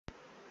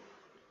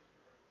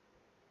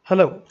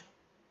Hello,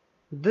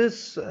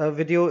 this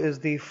video is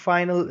the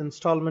final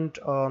installment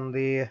on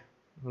the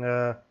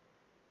uh,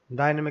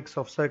 dynamics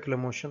of circular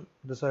motion,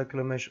 the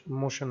circular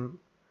motion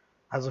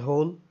as a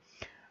whole.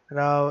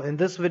 Now, in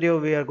this video,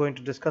 we are going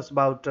to discuss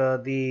about uh,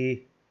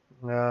 the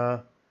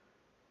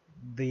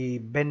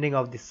bending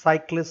of the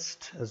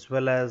cyclist as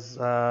well as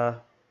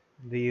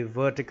the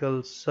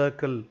vertical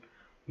circle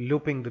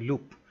looping the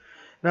loop.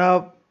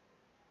 Now,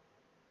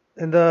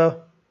 in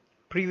the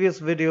previous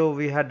video,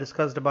 we had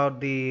discussed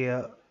about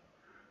the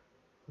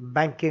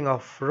banking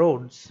of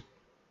roads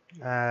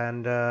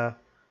and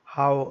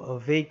how a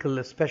vehicle,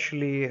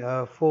 especially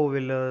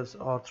four-wheelers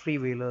or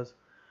three-wheelers,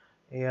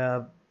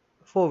 uh,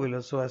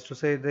 four-wheelers, so as to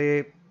say,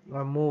 they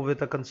move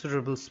with a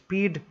considerable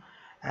speed,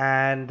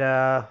 and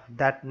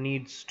that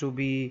needs to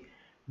be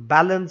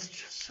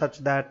balanced such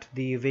that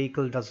the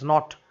vehicle does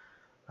not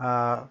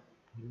uh,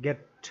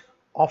 get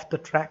off the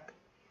track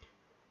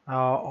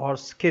or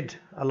skid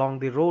along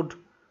the road,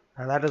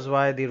 and that is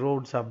why the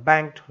roads are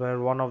banked where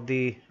one of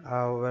the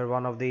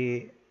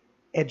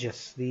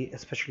edges, the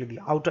especially the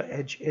outer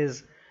edge,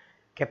 is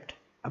kept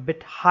a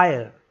bit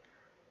higher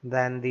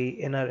than the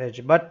inner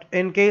edge. But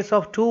in case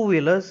of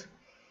two-wheelers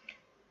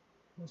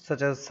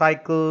such as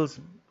cycles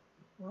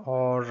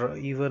or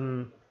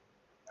even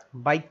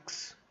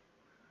bikes,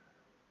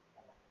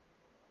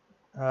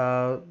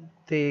 uh,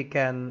 they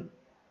can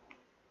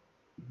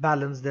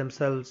balance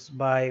themselves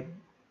by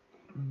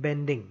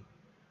bending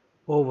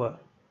over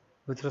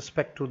with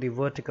respect to the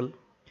vertical.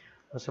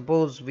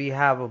 Suppose we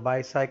have a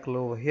bicycle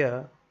over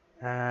here,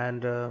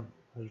 and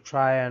we'll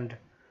try and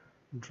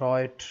draw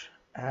it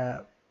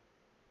uh,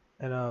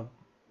 in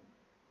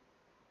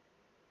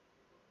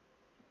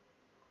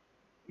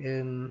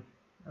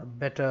a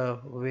better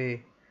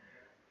way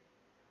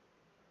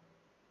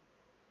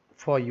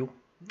for you.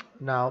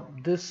 Now,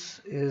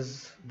 this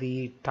is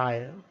the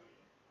tire,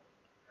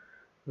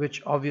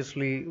 which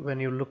obviously, when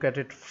you look at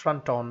it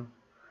front on,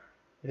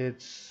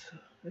 it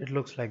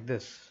looks like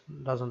this.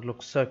 Doesn't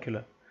look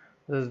circular.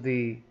 This is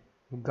the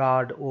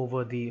guard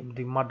over the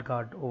mud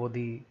guard over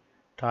the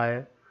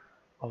tire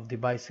of the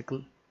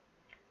bicycle,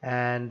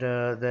 and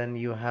then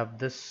you have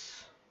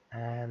this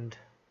and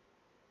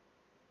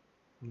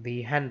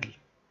the handle.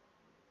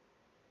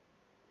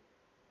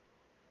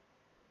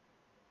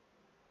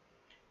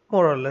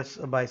 More or less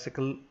a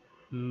bicycle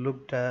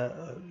looked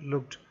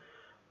with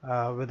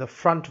a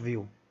front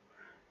view.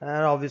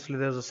 And obviously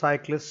there's a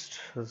cyclist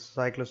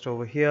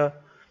over here.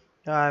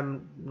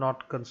 I'm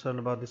not concerned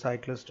about the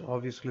cyclist.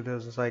 Obviously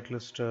there's a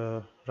cyclist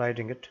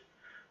riding it,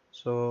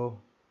 so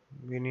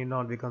we need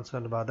not be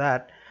concerned about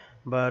that.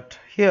 But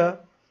here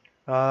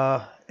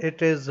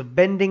it is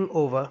bending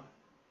over,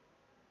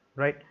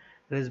 right?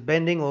 It is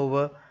bending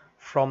over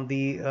from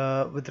the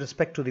with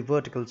respect to the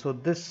vertical. So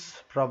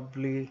this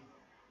probably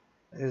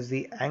is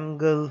the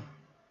angle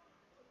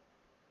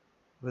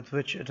with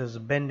which it is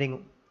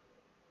bending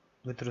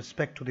with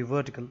respect to the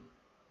vertical.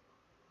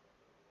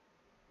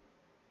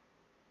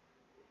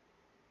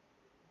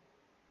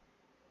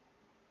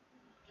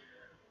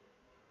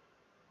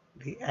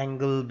 The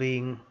angle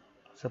being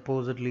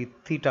supposedly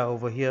theta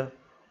over here,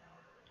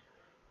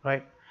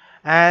 right?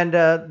 And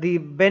the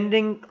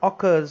bending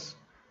occurs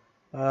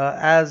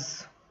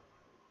as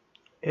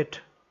it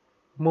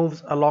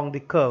moves along the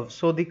curve.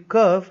 So the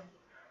curve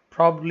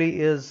probably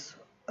is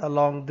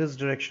along this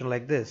direction,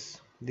 like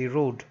this. The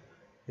road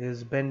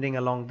is bending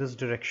along this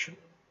direction,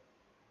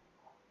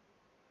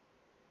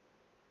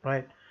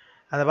 right?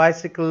 And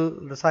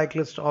the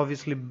cyclist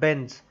obviously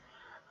bends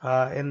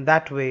in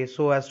that way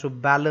so as to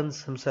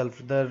balance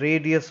himself. The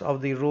radius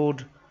of the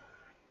road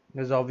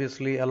is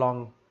obviously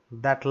along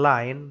that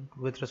line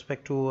with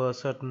respect to a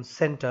certain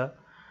center,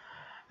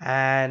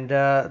 and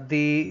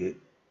the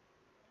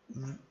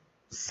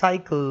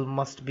cycle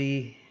must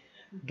be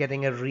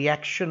getting a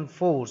reaction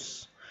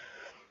force,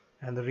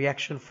 and the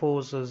reaction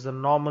force is the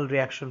normal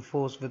reaction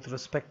force with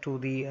respect to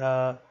the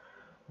uh,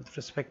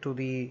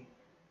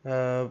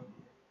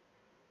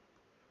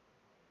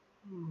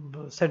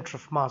 center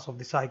of mass of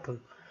the cycle,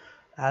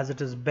 as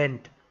it is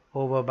bent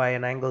over by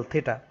an angle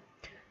theta.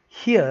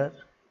 Here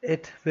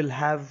it will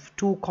have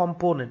two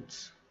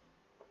components,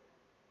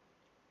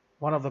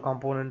 one of the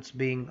components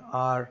being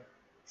r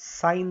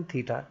sine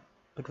theta,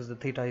 because the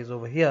theta is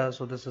over here,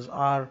 so this is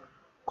r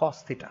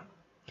cos theta,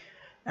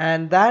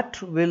 and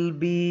that will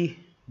be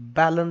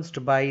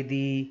balanced by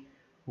the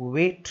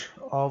weight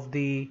of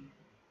the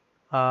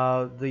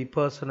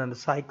person and the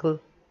cycle,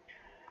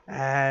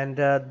 and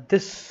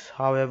this,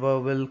 however,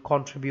 will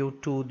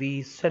contribute to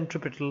the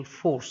centripetal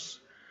force,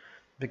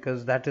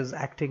 because that is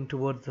acting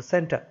towards the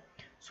center.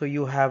 So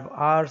you have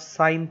r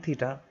sine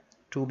theta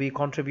to be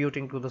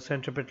contributing to the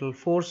centripetal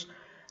force.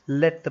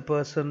 Let the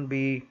person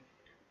be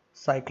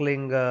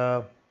cycling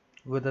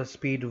with a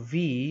speed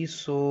v,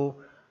 so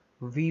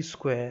v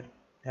square,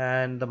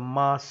 and the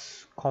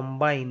mass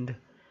combined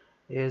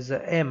is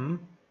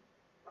m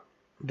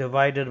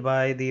divided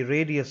by the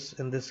radius.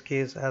 In this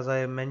case, as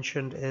I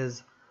mentioned,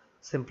 is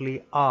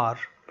simply r,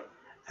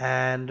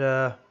 and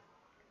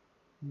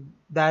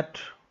that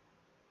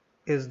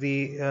is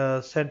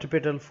the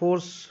centripetal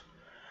force,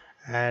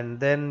 and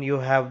then you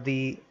have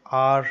the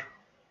r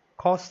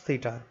cos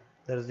theta,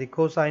 that is the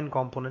cosine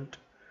component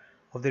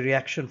of the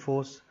reaction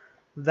force,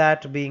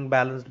 that being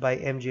balanced by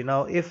mg.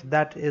 Now if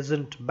that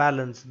isn't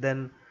balanced,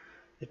 then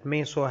it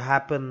may so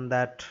happen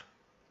that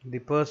the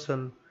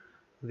person,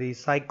 the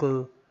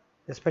cycle,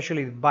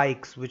 especially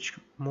bikes which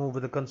move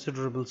with a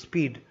considerable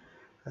speed,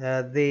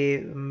 they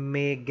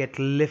may get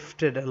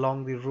lifted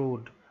along the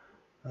road.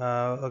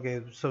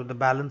 Okay, so the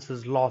balance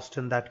is lost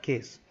in that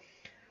case.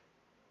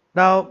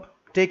 Now,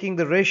 taking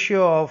the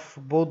ratio of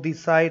both the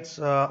sides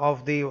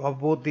of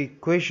both the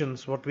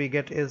equations, what we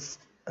get is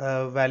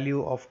a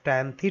value of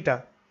tan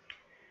theta,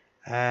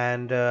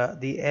 and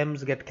the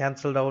m's get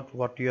cancelled out.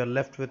 What you are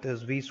left with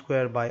is v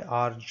square by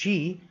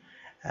rg,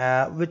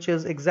 which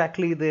is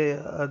exactly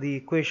the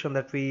equation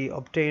that we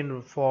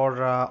obtained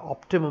for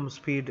optimum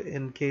speed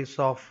in case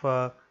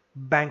of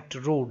banked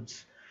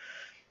roads.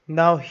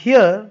 Now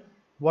here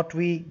what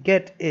we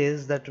get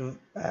is that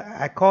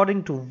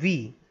according to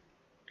v,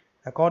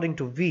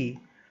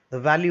 the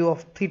value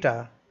of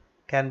theta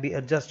can be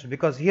adjusted,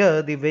 because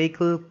here the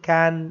vehicle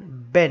can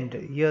bend.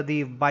 Here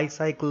the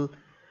bicycle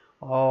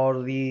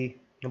or the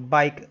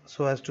bike,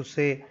 so as to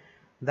say,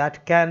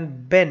 that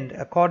can bend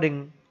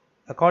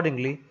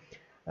accordingly,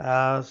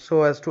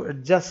 so as to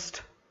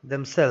adjust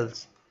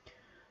themselves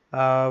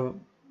uh,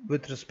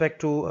 with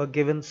respect to a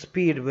given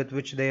speed with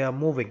which they are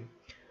moving,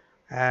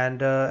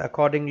 and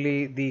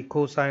accordingly the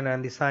cosine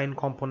and the sine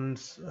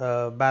components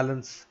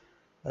balance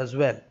as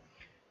well.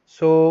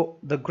 So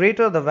the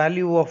greater the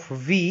value of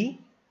v,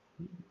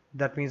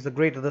 that means the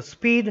greater the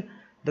speed,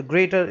 the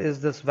greater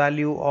is this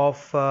value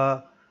of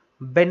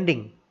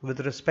bending with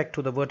respect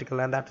to the vertical,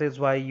 and that is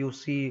why you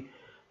see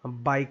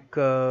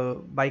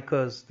bikers,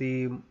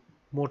 the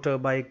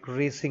motorbike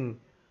racing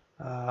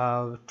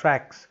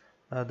tracks,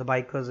 the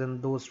bikers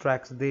in those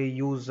tracks, they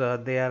use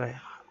they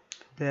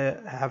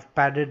have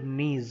padded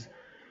knees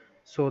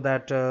so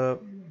that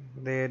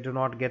they do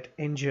not get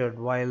injured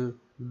while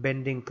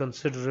bending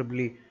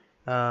considerably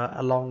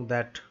along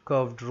that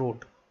curved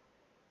road.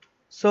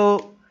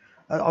 So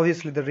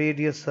obviously the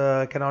radius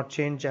cannot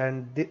change,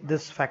 and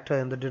this factor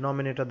in the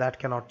denominator, that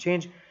cannot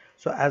change.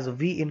 So as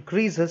v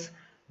increases,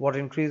 what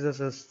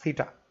increases is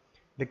theta,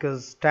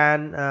 because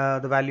tan,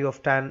 the value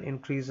of tan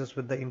increases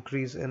with the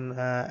increase in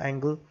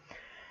angle.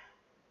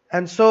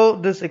 And so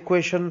this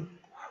equation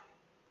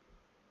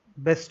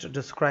best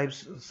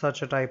describes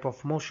such a type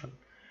of motion.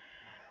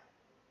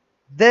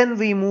 Then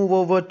we move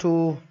over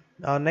to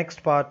our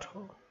next part,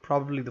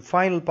 probably the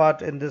final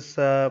part in this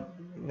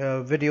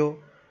video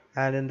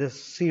and in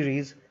this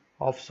series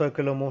of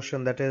circular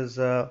motion, that is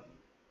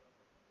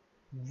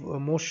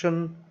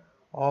motion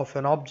of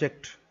an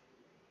object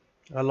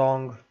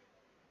along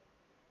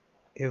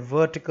a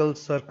vertical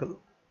circle.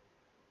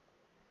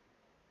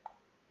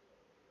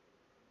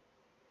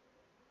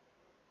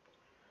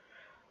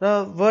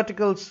 Now,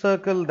 vertical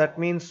circle, that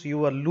means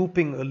you are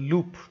looping a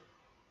loop.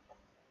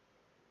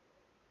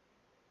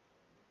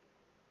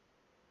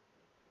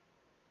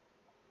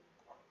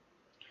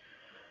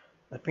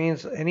 That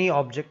means any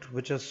object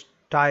which is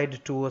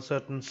tied to a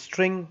certain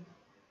string,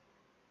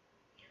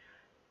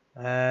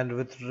 and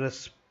with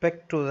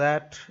respect to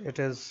that, it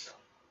is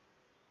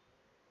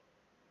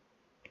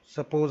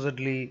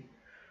supposedly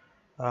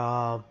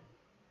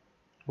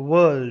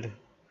whirled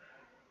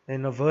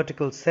in a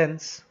vertical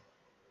sense,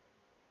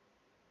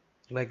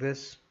 like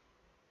this,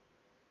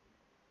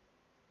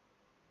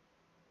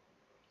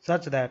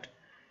 such that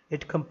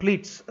it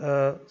completes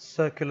a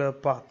circular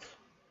path.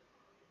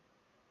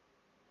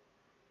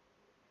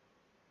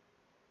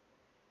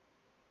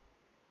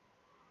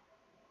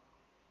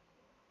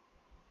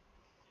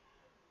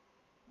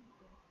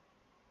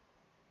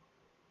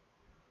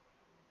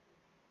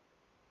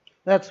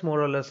 That's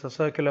more or less a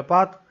circular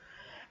path.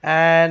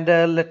 And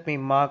let me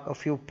mark a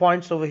few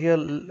points over here.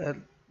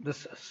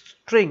 This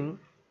string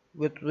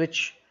with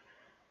which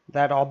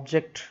that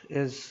object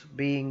is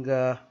being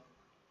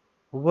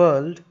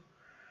whirled,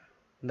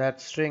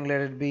 that string, let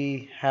it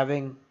be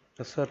having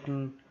a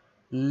certain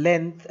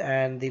length,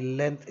 and the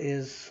length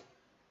is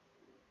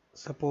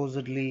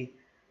supposedly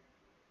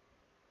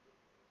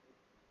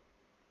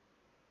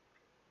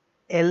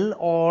L,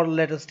 or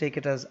let us take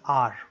it as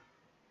R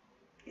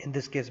in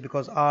this case,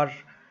 because R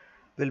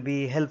will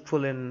be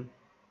helpful in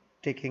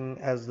taking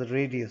as the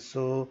radius.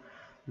 So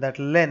that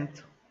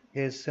length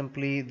is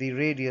simply the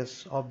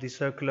radius of the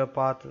circular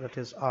path, that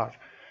is R.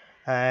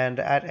 And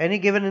at any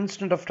given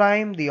instant of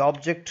time, the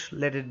object,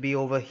 let it be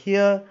over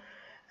here,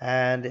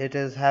 and it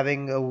is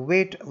having a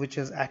weight which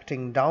is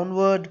acting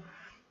downward,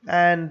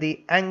 and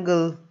the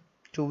angle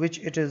to which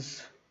it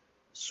is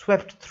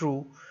swept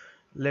through,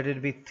 let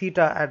it be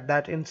theta at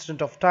that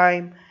instant of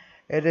time,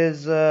 it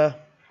is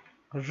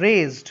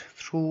raised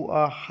through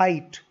a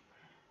height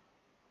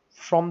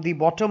from the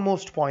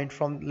bottommost point,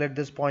 from, let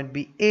this point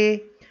be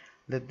A,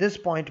 let this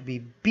point be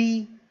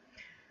B,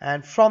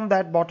 and from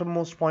that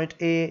bottommost point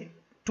A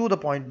to the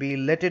point B,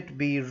 let it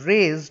be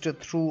raised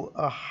through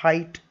a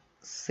height,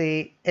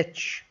 say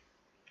h.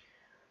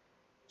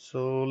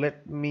 So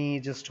let me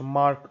just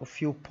mark a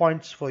few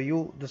points for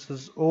you. This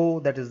is O,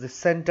 that is the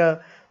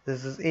center.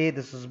 This is A,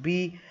 this is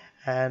B,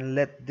 and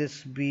let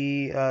this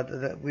be,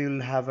 we will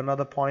have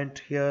another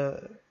point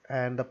here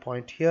and the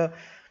point here.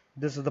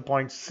 This is the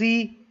point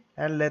C,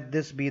 and let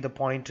this be the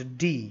point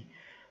D.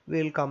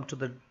 We'll come to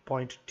the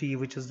point D,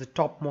 which is the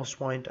topmost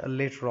point,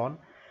 later on.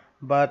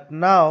 But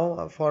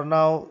now, for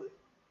now,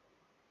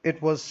 it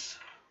was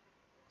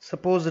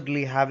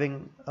supposedly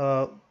having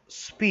a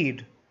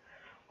speed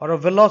or a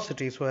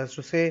velocity, so as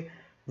to say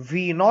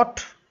v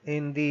naught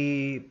in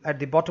the at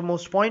the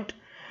bottommost point,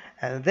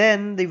 and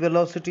then the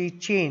velocity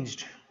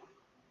changed,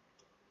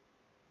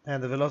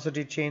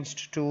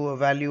 to a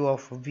value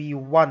of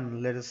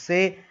v1, let us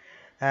say,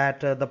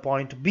 at the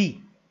point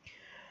B.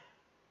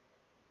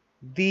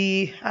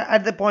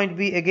 At the point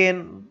B,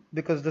 again,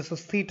 because this is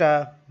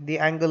theta, the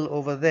angle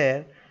over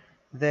there,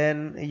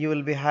 then you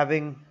will be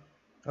having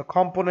a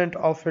component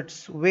of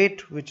its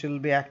weight which will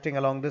be acting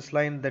along this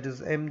line, that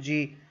is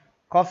mg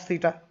cos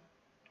theta.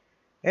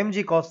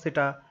 Mg cos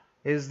theta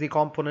is the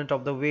component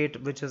of the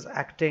weight which is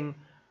acting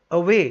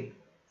away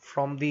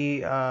from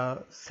the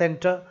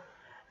center,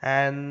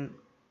 and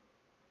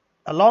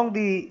along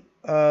the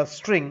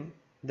string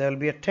there will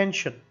be a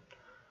tension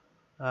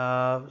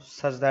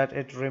such that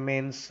it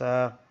remains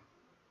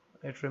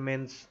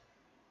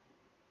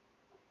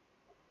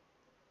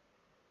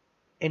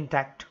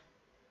intact,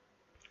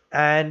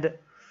 and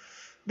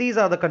these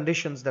are the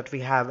conditions that we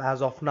have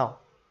as of now.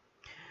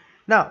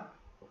 Now,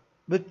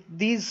 with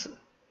these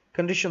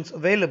conditions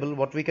available,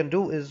 what we can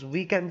do is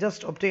we can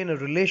just obtain a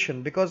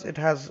relation, because it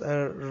has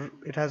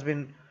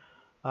been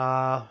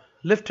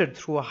lifted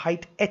through a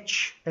height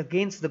h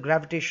against the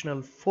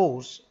gravitational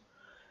force.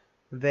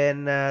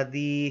 Then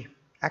the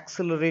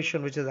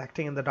acceleration which is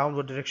acting in the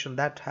downward direction,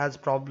 that has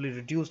probably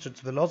reduced its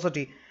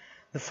velocity.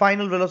 The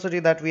final velocity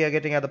that we are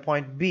getting at the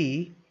point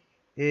B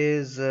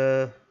is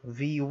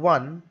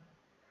v1.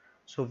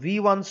 So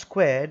v1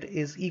 squared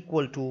is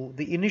equal to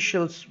the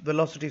initial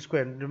velocity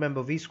squared.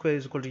 Remember, v square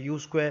is equal to u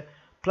square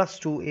plus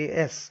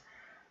 2as.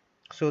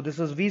 So this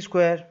is v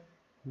square,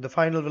 the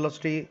final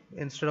velocity.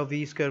 Instead of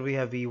v square we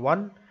have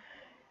v1.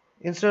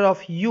 Instead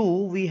of u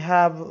we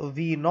have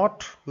v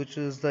naught, which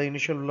is the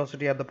initial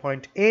velocity at the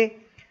point A.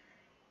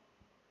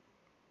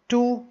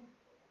 2,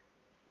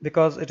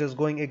 because it is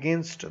going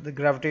against the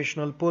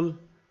gravitational pull,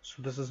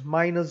 so this is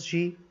minus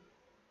g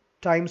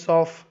times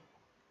of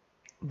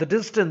the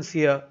distance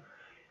here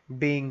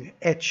being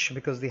h,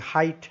 because the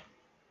height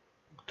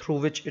through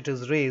which it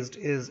is raised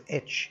is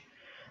h.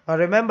 Now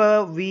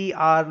remember, we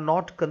are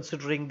not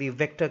considering the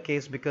vector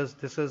case, because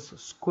this is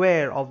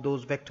square of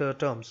those vector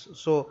terms.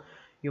 So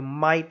you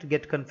might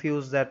get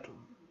confused that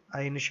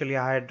I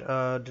had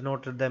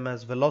denoted them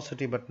as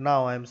velocity, but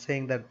now I'm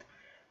saying that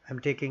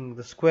I'm taking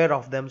the square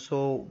of them,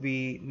 so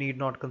we need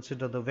not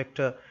consider the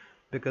vector,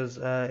 because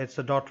it's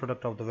a dot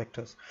product of the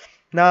vectors.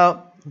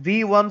 Now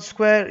v1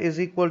 square is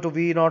equal to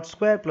v naught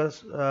square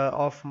plus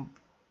of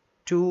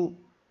 2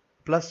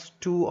 plus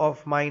 2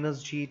 of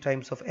minus g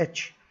times of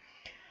h.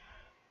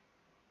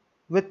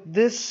 With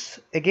this,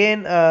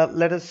 again,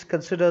 let us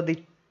consider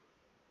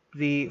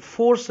the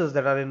forces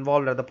that are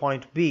involved at the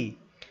point B.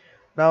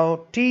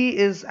 Now T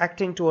is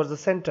acting towards the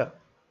center,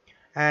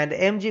 and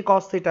mg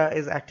cos theta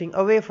is acting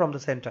away from the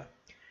center.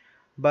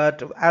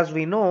 But as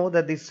we know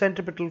that the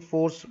centripetal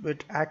force,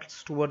 it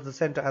acts towards the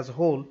center as a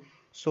whole,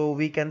 so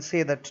we can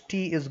say that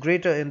T is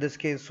greater in this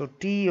case. So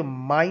T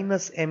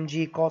minus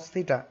mg cos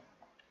theta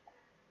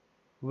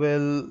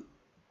will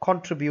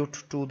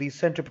contribute to the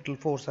centripetal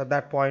force at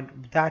that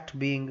point, that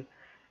being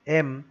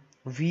m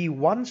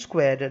v1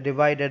 squared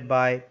divided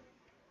by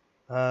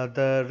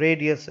the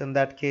radius in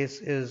that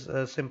case is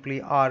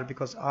simply r,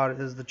 because r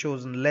is the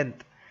chosen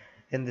length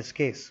in this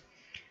case.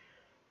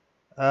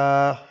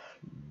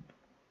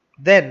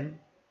 Then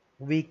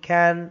we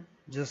can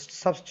just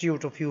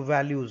substitute a few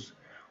values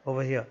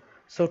over here.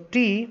 So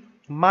T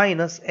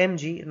minus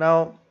mg,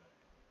 now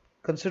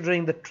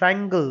considering the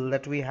triangle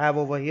that we have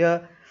over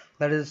here,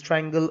 that is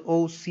triangle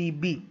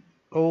OCB,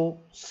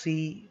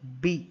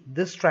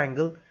 this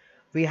triangle,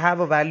 we have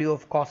a value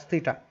of cos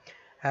theta,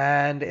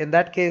 and in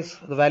that case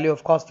the value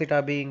of cos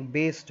theta being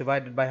base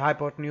divided by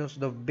hypotenuse,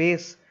 the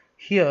base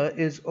here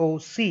is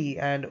OC,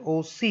 and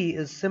OC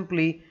is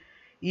simply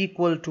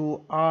equal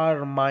to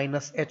r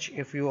minus h,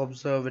 if you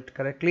observe it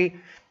correctly,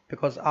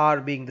 because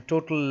r being the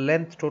total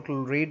length,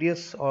 total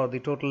radius, or the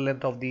total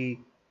length of the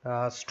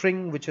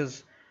string which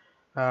is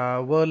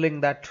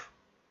whirling that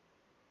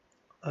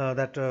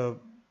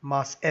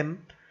mass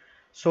m.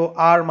 So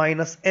r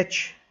minus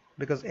h,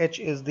 because h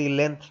is the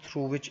length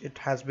through which it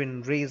has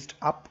been raised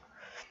up.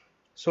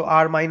 So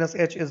r minus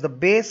h is the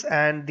base,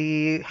 and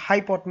the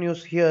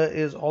hypotenuse here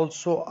is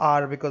also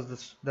r,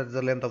 because that is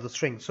the length of the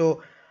string.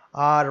 So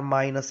r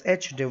minus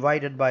h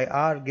divided by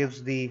r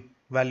gives the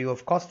value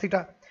of cos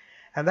theta,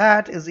 and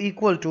that is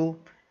equal to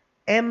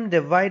m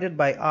divided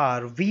by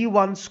r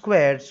v1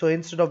 squared. So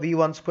instead of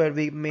v1 squared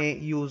we may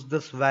use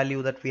this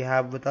value that we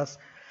have with us,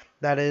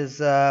 that is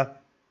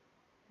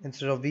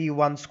instead of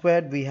v1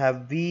 squared we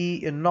have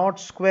v naught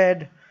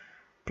squared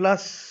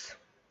plus,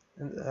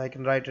 I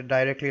can write it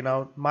directly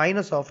now,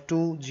 minus of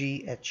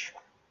 2gh.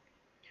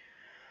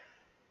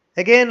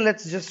 Again,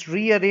 let's just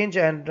rearrange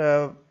and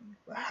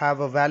have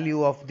a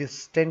value of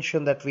this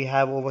tension that we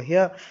have over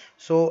here.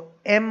 So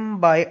m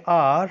by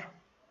r,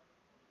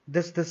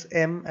 this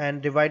m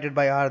and divided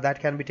by r, that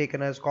can be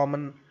taken as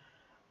common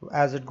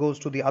as it goes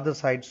to the other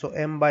side. So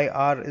m by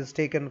r is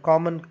taken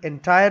common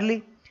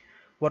entirely.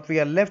 What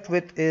we are left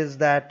with is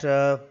that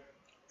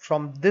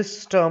from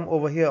this term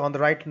over here on the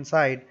right hand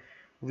side,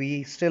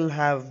 we still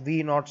have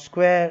v naught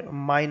square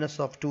minus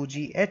of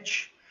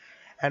 2gh,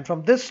 and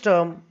from this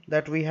term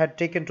that we had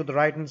taken to the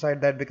right hand side,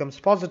 that becomes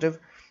positive,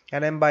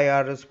 and m by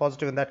r is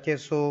positive in that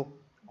case. So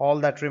all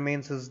that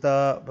remains is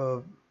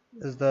the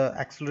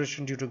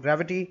acceleration due to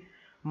gravity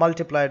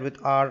multiplied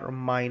with r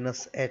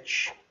minus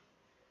h.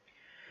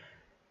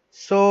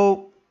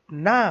 So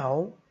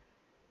now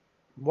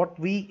what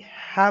we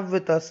have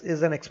with us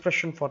is an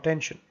expression for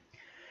tension,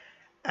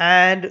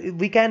 and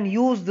we can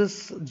use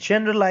this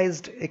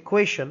generalized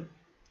equation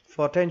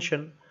for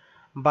tension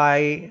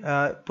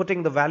by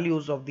putting the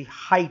values of the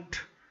height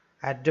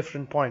at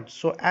different points.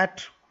 So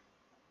at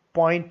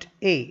point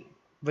A,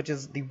 which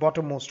is the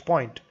bottommost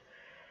point,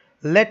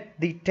 let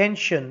the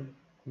tension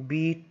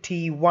be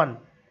T1.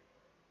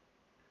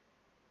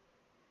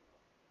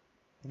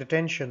 The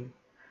tension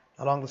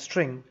along the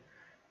string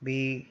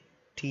be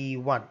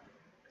T1,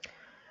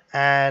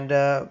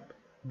 and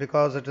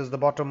because it is the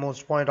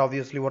bottommost point,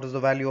 obviously what is the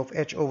value of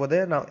h over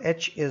there? Now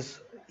h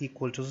is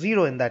equal to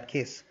 0 in that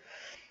case.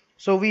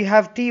 So we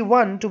have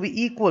T1 to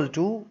be equal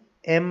to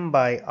m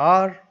by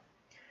r,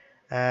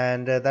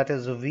 and that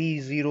is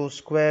v0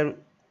 square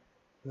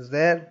is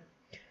there.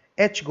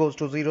 H goes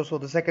to 0, so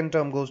the second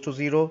term goes to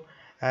 0,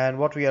 and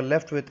what we are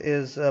left with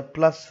is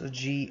plus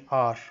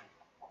gr.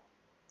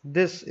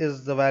 This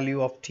is the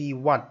value of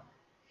T1.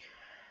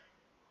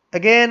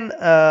 Again,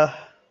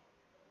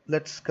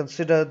 let's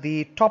consider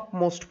the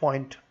topmost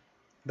point,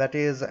 that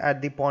is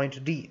at the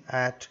point D.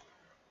 At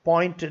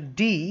point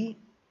D,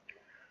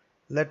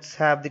 let's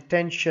have the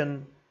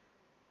tension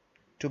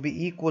to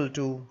be equal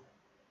to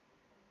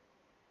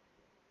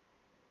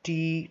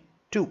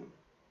T2,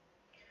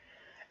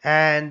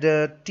 and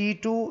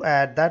T2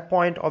 at that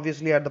point,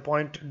 obviously at the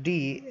point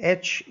D,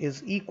 h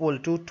is equal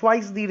to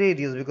twice the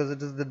radius because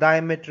it is the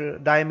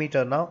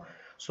diameter now,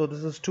 so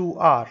this is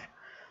 2r.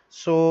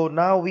 So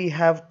now we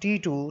have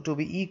T2 to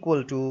be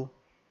equal to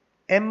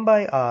m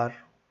by r,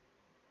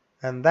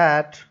 and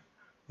that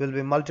will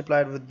be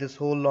multiplied with this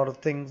whole lot of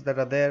things that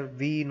are there,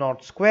 v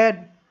naught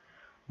squared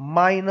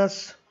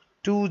minus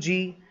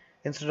 2g,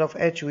 instead of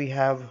h we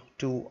have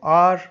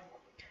 2r,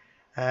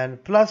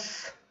 and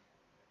plus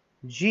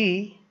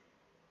g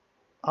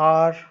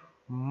r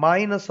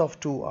minus of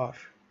 2r.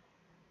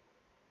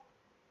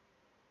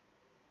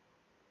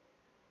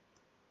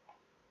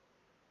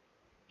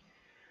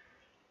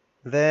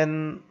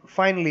 Then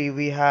finally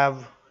we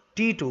have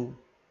T2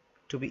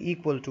 to be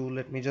equal to,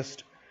 let me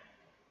just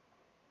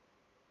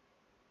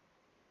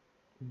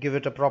give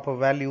it a proper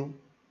value,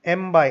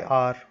 m by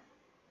r,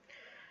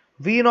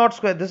 v naught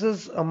square, this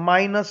is a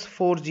minus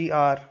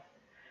 4gr,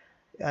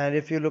 and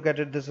if you look at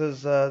it, this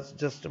is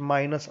just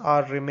minus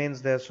r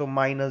remains there, so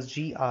minus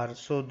gr.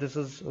 So this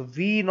is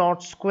v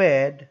naught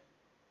squared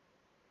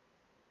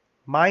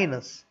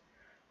minus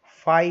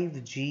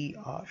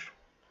 5gr.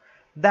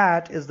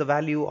 That is the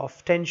value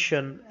of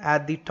tension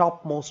at the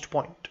topmost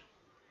point.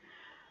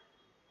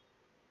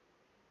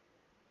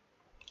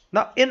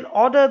 Now, in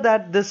order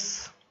that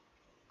this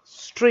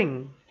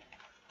string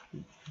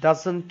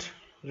doesn't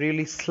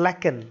really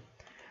slacken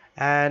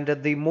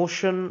and the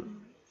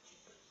motion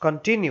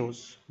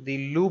continues,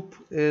 the loop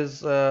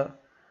is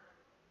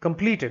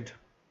completed,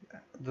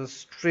 the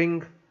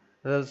string,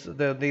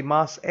 the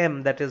mass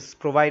m that is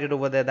provided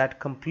over there,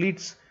 that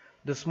completes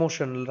this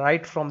motion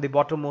right from the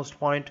bottommost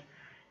point.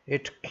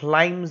 It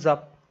climbs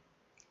up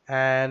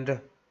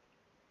and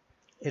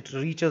it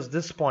reaches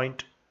this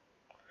point,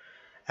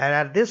 and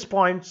at this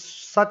point,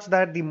 such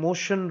that the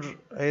motion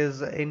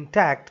is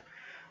intact,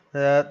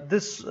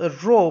 this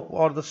rope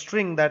or the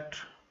string that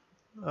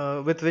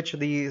with which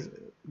the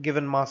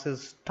given mass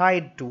is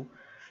tied to,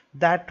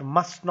 that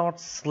must not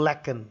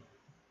slacken.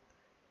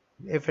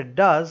 If it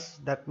does,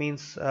 that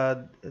means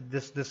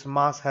this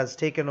mass has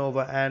taken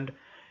over and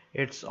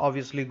it's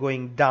obviously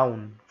going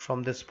down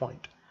from this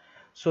point.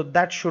 So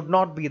that should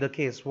not be the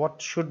case.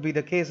 What should be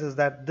the case is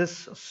that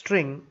this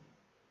string,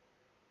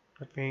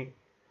 let me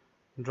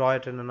draw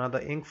it in another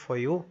ink for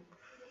you.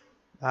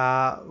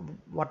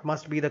 What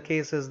must be the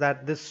case is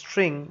that this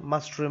string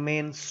must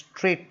remain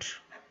straight,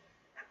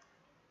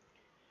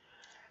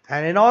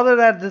 and in order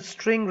that this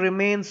string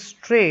remains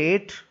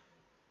straight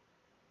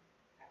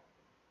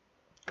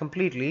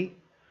completely,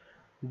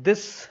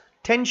 this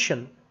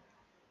tension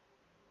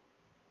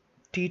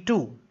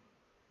T2,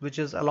 which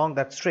is along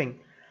that string,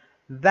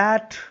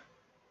 that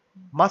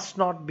must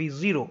not be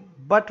 0,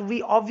 but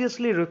we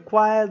obviously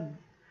require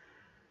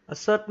a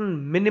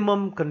certain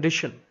minimum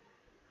condition.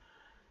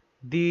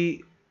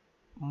 The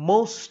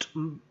most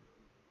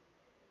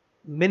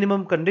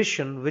minimum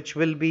condition which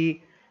will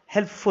be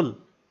helpful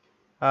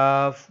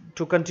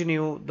to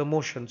continue the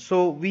motion.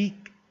 So we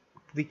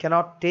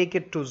cannot take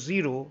it to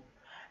zero,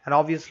 and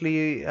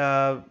obviously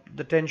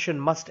the tension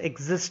must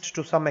exist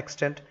to some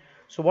extent.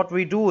 So what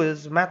we do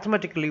is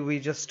mathematically we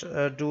just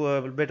do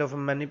a bit of a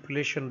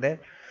manipulation there,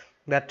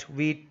 that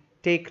we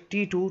take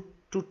T2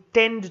 to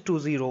tend to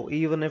zero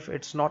even if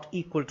it's not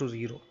equal to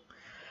zero.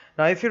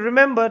 Now if you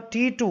remember,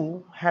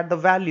 T2 had the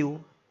value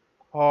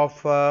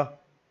of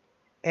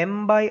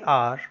m by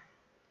r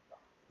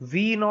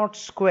v naught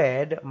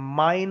squared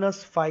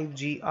minus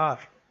 5gr,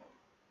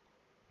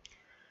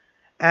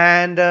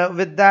 and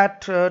with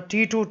that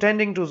T2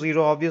 tending to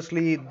 0,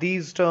 obviously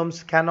these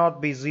terms cannot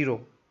be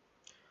 0,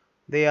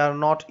 they are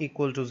not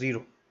equal to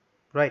 0,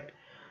 right?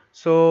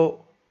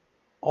 So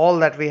all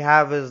that we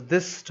have is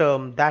this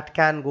term that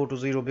can go to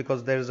 0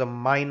 because there is a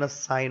minus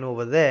sign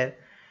over there,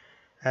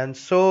 and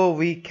so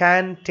we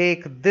can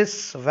take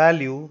this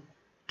value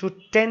to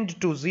tend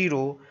to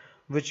 0,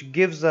 which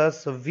gives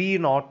us v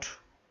naught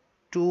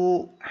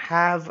to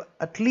have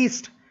at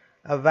least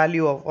a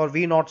value of, or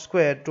v naught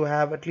squared to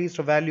have at least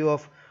a value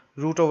of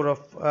root over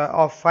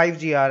of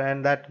 5gr,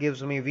 and that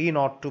gives me v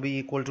naught to be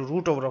equal to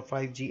root over of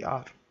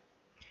 5gr.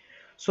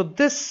 So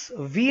this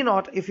v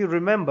naught, if you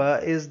remember,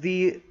 is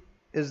the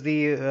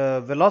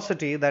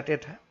velocity that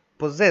it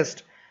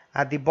possessed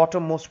at the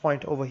bottommost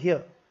point over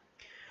here,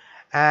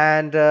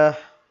 and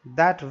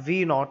that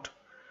v naught,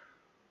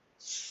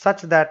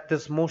 such that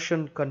this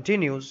motion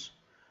continues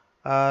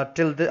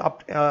until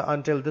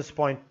this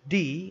point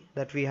D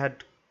that we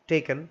had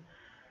taken,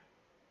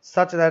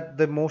 such that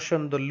the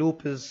motion, the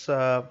loop is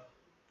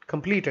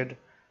completed.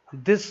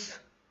 This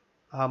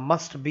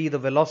must be the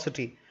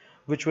velocity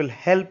which will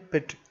help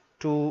it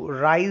to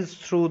rise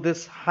through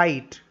this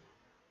height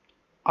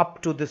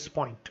up to this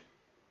point.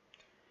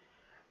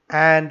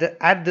 And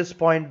at this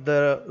point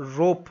the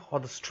rope or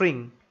the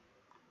string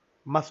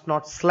must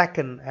not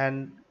slacken,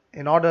 and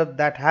in order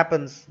that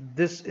happens,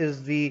 this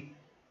is the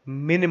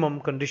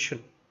minimum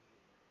condition.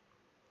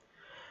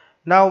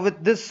 Now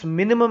with this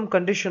minimum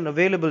condition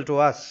available to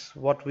us,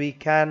 what we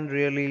can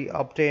really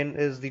obtain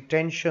is the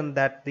tension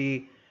that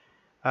the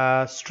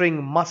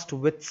string must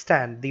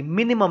withstand, the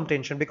minimum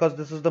tension, because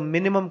this is the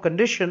minimum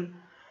condition.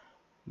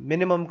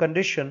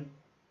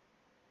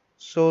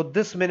 So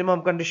this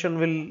minimum condition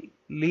will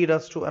lead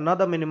us to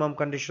another minimum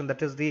condition,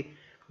 that is the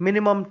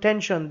minimum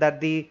tension that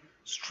the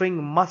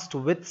string must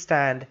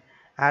withstand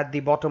at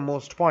the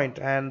bottommost point.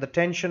 And the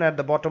tension at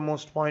the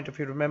bottommost point, if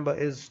you remember,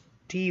 is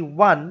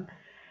T1,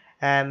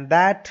 and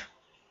that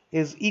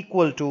is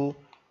equal to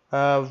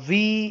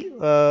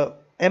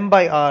m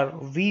by r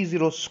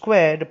v0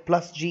 squared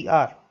plus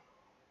gr,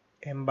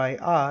 m by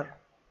r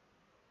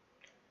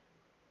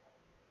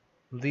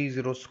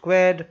v0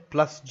 squared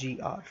plus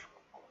gr.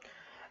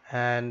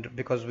 And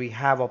because we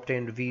have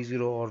obtained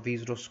v0, or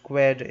v0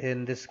 squared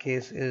in this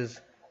case is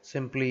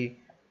simply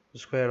the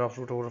square of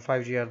root over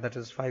 5gr, that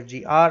is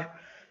 5gr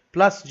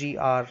plus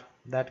gr,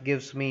 that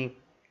gives me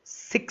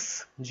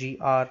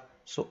 6gr.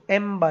 So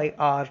m by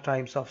r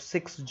times of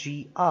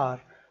 6gr,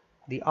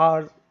 the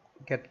r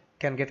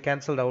can get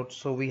cancelled out,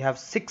 so we have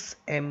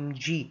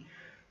 6mg.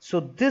 So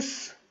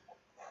this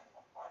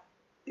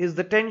is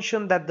the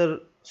tension that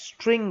the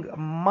string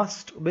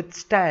must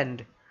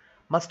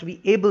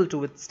be able to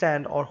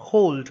withstand or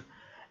hold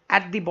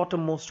at the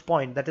bottommost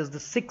point, that is the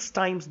 6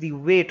 times the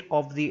weight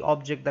of the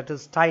object that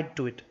is tied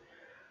to it.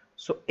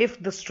 So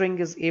if the string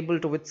is able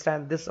to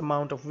withstand this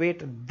amount of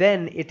weight,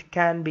 then it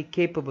can be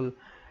capable.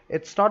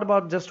 It's not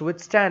about just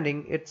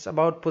withstanding, it's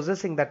about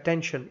possessing that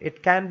tension.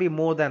 It can be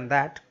more than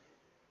that,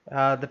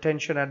 the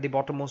tension at the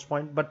bottommost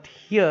point, but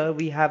here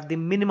we have the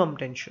minimum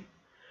tension.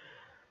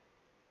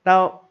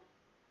 Now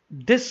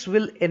this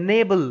will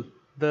enable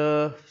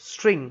the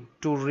string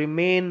to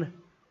remain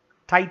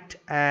tight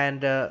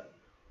and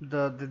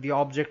the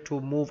object to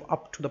move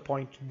up to the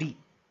point D.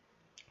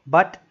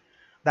 But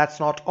that's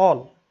not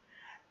all.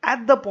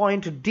 At the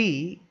point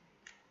D,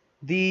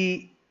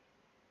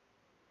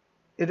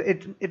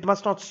 it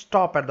must not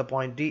stop at the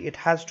point D, it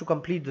has to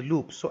complete the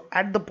loop. So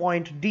at the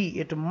point D,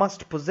 it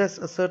must possess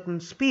a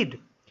certain speed,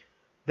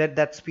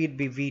 that speed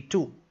be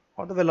v2,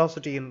 or the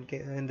velocity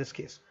in this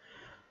case.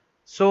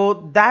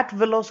 So that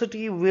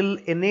velocity will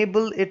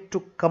enable it to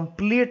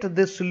complete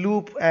this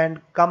loop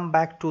and come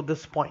back to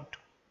this point.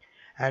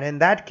 And in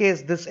that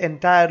case, this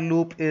entire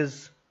loop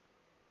is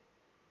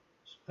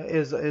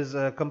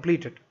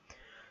completed.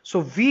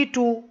 So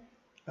v2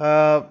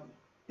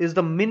 is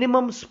the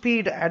minimum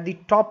speed at the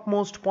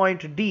topmost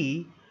point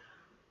D,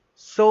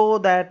 so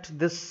that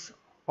this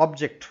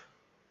object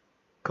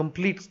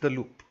completes the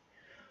loop.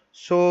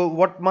 So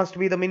what must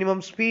be the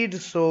minimum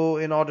speed? So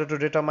in order to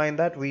determine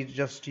that, we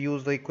just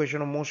use the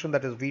equation of motion,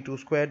 that is v2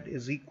 squared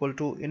is equal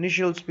to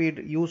initial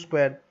speed u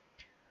squared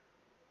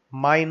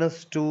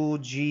minus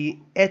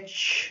 2g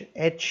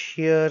h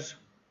here,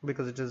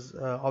 because it is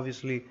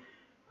obviously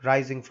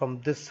rising from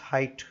this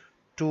height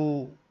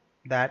to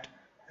that,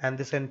 and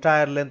this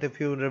entire length, if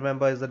you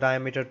remember, is the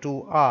diameter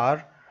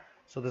 2r,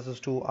 so this is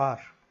 2r.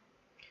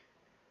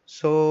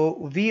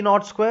 So v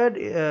naught squared,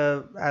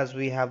 as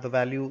we have the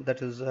value,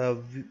 that is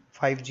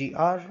 5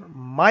 gr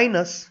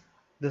minus,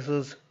 this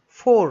is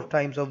 4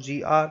 times of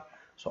gr,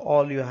 so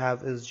all you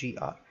have is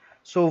gr.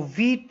 So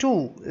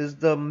v2 is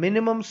the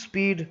minimum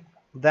speed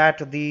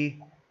that the,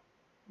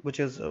 which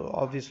is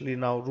obviously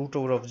now root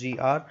over of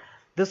gr.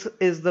 This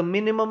is the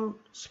minimum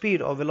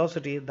speed or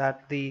velocity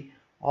that the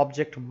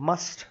object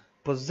must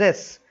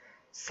possess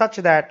such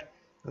that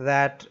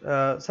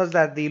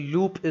the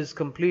loop is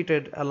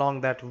completed along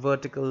that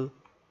vertical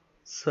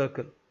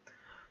circle.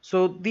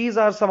 So these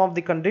are some of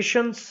the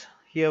conditions.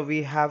 Here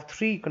we have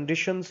three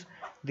conditions: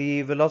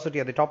 the velocity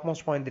at the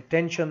topmost point, the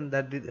tension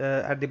that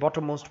at the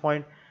bottommost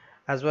point,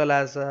 as well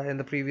as in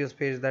the previous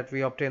page that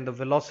we obtained the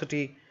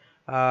velocity,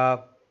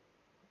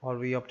 or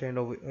we obtained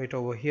it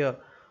over here,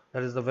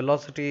 that is the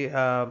velocity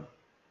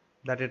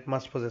that it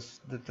must possess.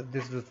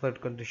 This is the third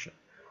condition.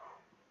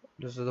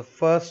 This is the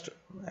first,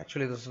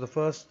 actually this is the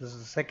first, this is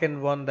the second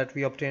one that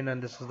we obtained,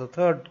 and this is the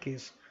third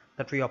case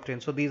that we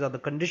obtained. So these are the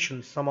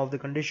conditions, some of the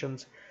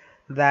conditions,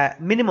 that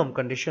minimum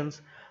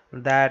conditions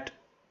that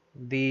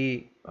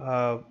the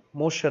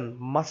motion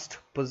must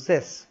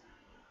possess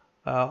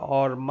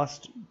or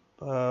must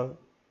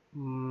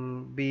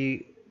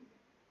be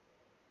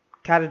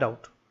carried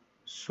out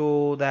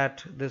so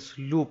that this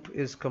loop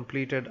is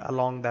completed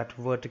along that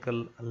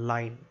vertical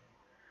line.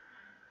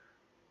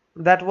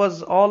 That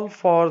was all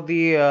for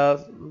the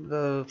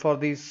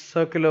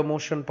circular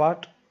motion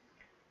part.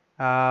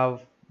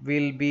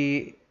 We'll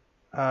be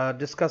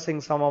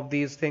discussing some of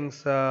these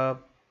things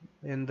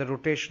in the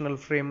rotational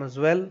frame as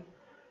well,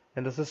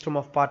 in the system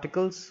of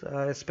particles,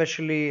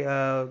 especially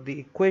the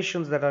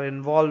equations that are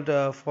involved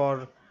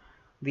for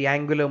the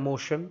angular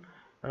motion.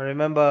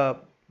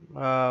 Remember,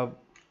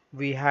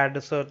 we had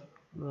a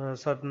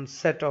certain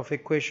set of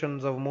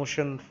equations of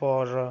motion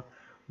for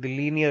the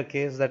linear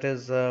case, that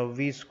is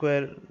v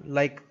square,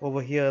 like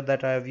over here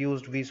that I have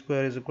used v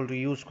square is equal to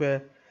u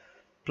square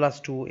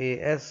plus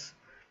 2as.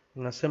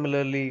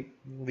 Similarly,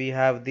 we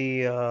have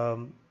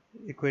the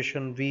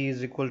equation v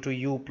is equal to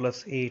u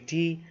plus at,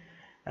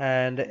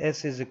 and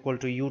s is equal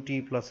to ut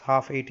plus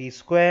half at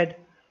squared,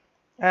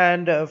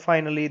 and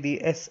finally the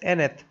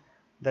snth,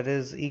 that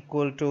is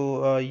equal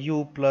to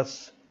u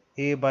plus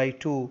a by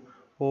 2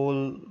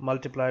 whole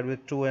multiplied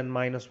with 2n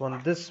minus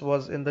 1. This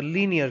was in the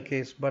linear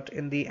case, but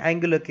in the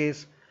angular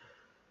case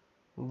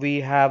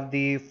we have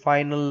the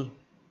final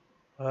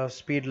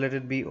speed, let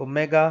it be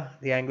omega,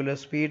 the angular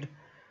speed,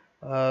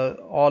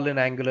 all in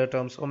angular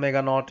terms.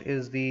 Omega naught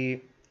is the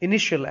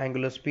initial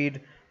angular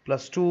speed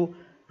plus 2.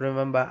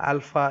 Remember,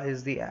 alpha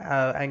is the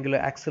angular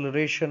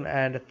acceleration,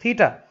 and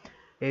theta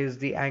is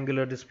the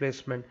angular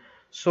displacement.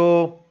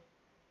 So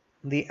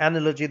the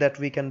analogy that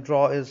we can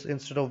draw is,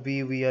 instead of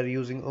v we are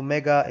using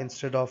omega,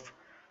 instead of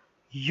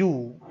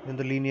u in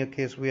the linear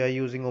case we are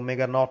using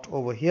omega naught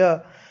over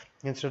here,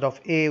 instead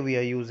of a we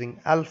are using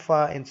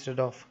alpha,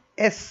 instead of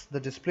s, the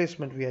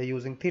displacement, we are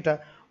using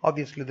theta.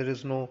 Obviously there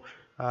is no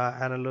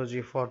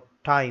analogy for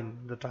time,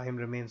 the time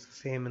remains the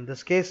same in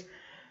this case.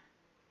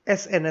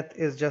 S nth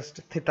is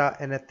just theta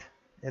nth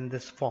in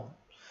this form.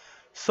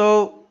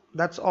 So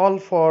that's all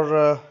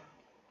for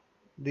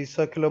the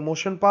circular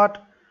motion part.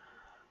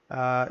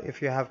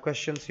 If you have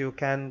questions you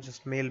can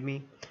just mail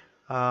me,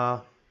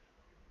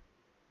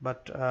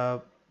 but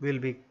we'll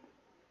be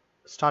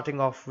starting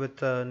off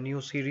with a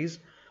new series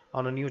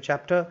on a new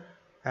chapter,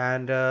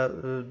 and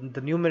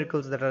the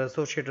numericals that are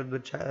associated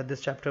with this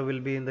chapter will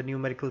be in the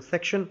numerical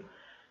section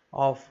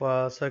of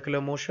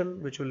circular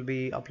motion, which will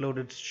be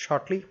uploaded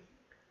shortly.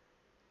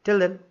 Till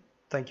then,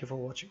 thank you for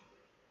watching.